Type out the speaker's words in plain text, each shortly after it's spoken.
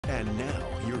And now,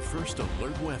 your first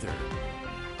alert weather.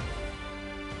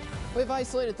 We have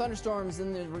isolated thunderstorms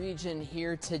in the region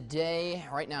here today.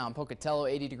 Right now in Pocatello,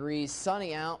 80 degrees,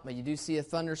 sunny out, but you do see a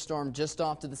thunderstorm just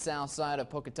off to the south side of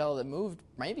Pocatello that moved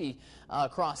maybe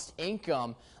across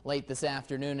Income late this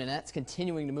afternoon, and that's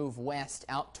continuing to move west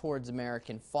out towards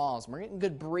American Falls. We're getting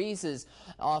good breezes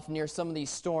off near some of these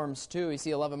storms too. You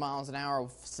see 11 miles an hour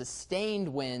of sustained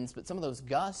winds, but some of those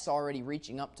gusts already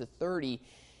reaching up to 30,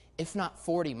 if not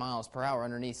 40 miles per hour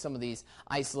underneath some of these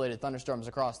isolated thunderstorms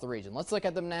across the region. Let's look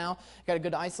at them now. Got a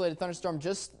good isolated thunderstorm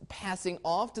just passing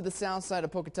off to the south side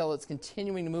of Pocatello. It's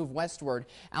continuing to move westward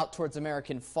out towards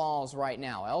American Falls right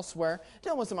now. Elsewhere,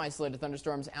 dealing with some isolated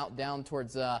thunderstorms out down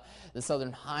towards the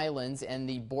southern highlands and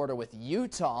the border with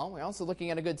Utah. We're also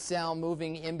looking at a good cell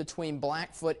moving in between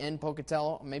Blackfoot and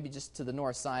Pocatello, maybe just to the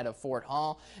north side of Fort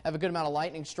Hall. Have a good amount of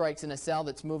lightning strikes in a cell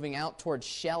that's moving out towards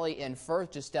Shelley and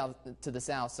Firth, just out to the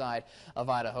south side of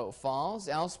Idaho Falls.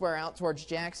 Elsewhere out towards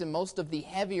Jackson, most of the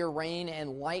heavier rain and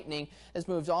lightning has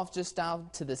moved off just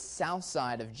out to the south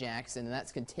side of Jackson, and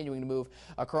that's continuing to move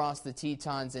across the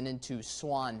Tetons and into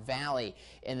Swan Valley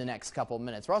in the next couple of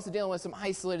minutes. We're also dealing with some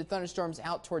isolated thunderstorms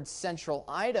out towards central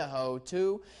Idaho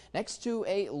too, next to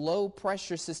a low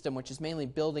pressure system which is mainly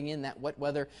building in that wet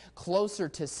weather closer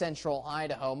to central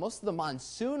Idaho. Most of the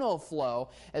monsoonal flow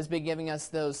has been giving us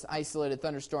those isolated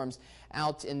thunderstorms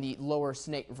out in the lower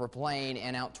Snake River Plain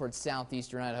and out towards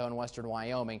southeastern Idaho and western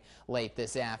Wyoming late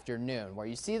this afternoon. Where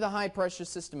you see the high pressure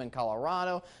system in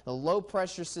Colorado, the low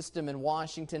pressure system in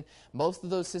Washington, most of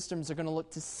those systems are going to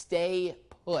look to stay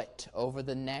put over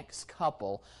the next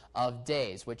couple of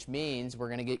days, which means we're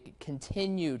going to get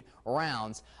continued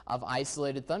rounds of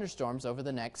isolated thunderstorms over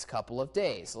the next couple of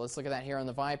days. So let's look at that here on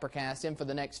the Vipercast. In for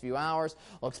the next few hours,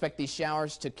 we'll expect these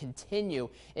showers to continue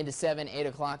into 7, 8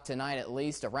 o'clock tonight at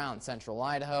least around central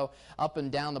Idaho, up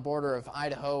and down the border of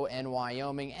Idaho and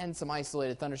Wyoming, and some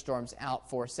isolated thunderstorms out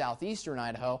for southeastern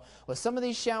Idaho, with some of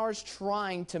these showers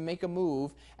trying to make a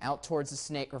move out towards the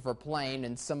Snake River Plain,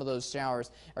 and some of those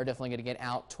showers are definitely going to get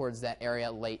out towards that area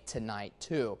late tonight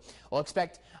too. We'll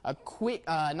expect a quick,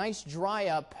 nice dry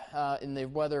up in the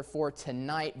weather for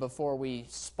tonight before we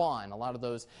spawn a lot of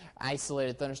those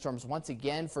isolated thunderstorms once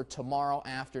again for tomorrow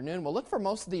afternoon. We'll look for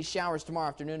most of these showers tomorrow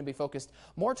afternoon to be focused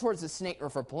more towards the Snake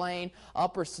River Plain,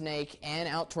 upper Snake, and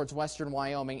out towards western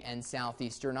Wyoming and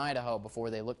southeastern Idaho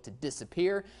before they look to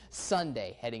disappear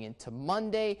Sunday, heading into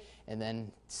Monday, and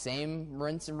then same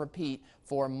rinse and repeat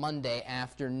for Monday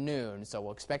afternoon. So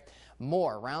we'll expect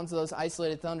more rounds of those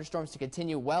isolated thunderstorms to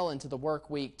continue well into the work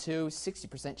week too.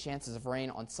 60% chances of rain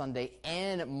on Sunday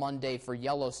and Monday for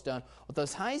Yellowstone, with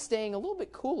those highs staying a little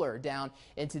bit cooler down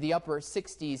into the upper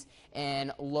 60s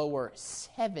and lower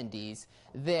 70s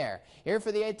there. Here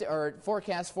for the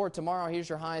forecast for tomorrow, here's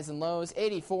your highs and lows.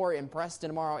 84 in Preston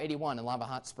tomorrow, 81 in Lava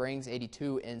Hot Springs,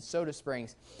 82 in Soda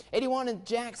Springs, 81 in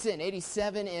Jackson,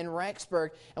 87 in Rexburg,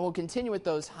 and we'll continue with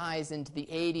those highs into the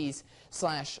 80s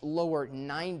 / lower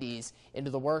 90s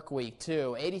into the work week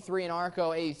too. 83 in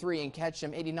Arco, 83 in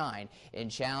Ketchum, 89 in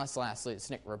Chalice. Lastly, the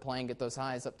Snake River Plain, get those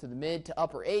highs up to the mid to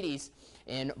upper 80s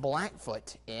in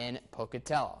Blackfoot in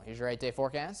Pocatello. Here's your 8-day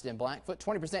forecast in Blackfoot.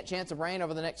 20% chance of rain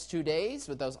over the next 2 days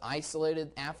with those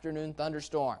isolated afternoon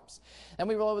thunderstorms. Then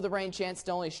we roll over the rain chance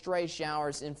to only stray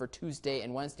showers in for Tuesday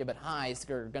and Wednesday, but highs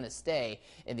are going to stay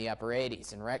in the upper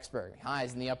 80s in Rexburg.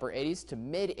 Highs in the upper 80s to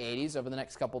mid 80s over the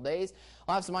next couple days.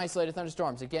 We'll have some isolated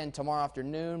thunderstorms again tomorrow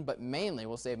afternoon, but mainly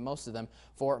we'll save most of them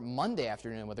for Monday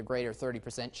afternoon with a greater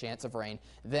 30% chance of rain.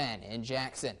 Then in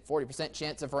Jackson, 40%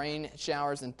 chance of rain,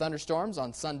 showers, and thunderstorms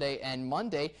on Sunday and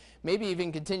Monday, maybe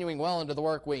even continuing well into the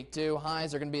work week too.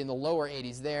 Highs are going to be in the lower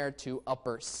 80s there to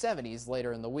upper 70s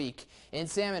later in the week. In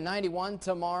Salmon, 91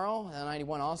 tomorrow, and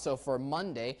 91 also for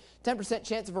Monday. 10%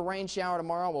 chance of a rain shower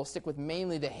tomorrow. We'll stick with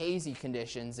mainly the hazy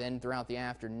conditions in throughout the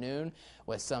afternoon,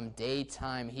 with some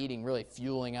daytime heating really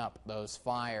fueling up those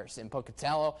fires. In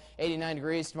Pocatello, 89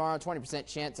 degrees tomorrow, 20%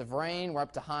 chance of rain. We're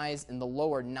up to highs in the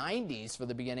lower 90s for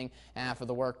the beginning half of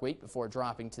the work week before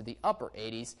dropping to the upper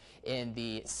 80s in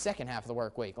the second half of the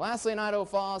work week. Lastly, in Idaho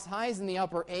Falls, highs in the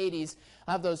upper 80s.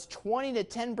 I have those 20 to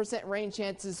 10% rain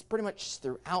chances pretty much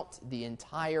throughout the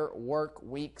entire work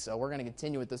week. So we're going to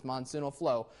continue with this monsoonal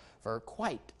flow for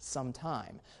quite some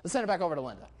time. Let's send it back over to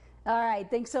Linda. All right,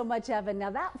 thanks so much, Evan.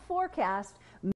 Now that forecast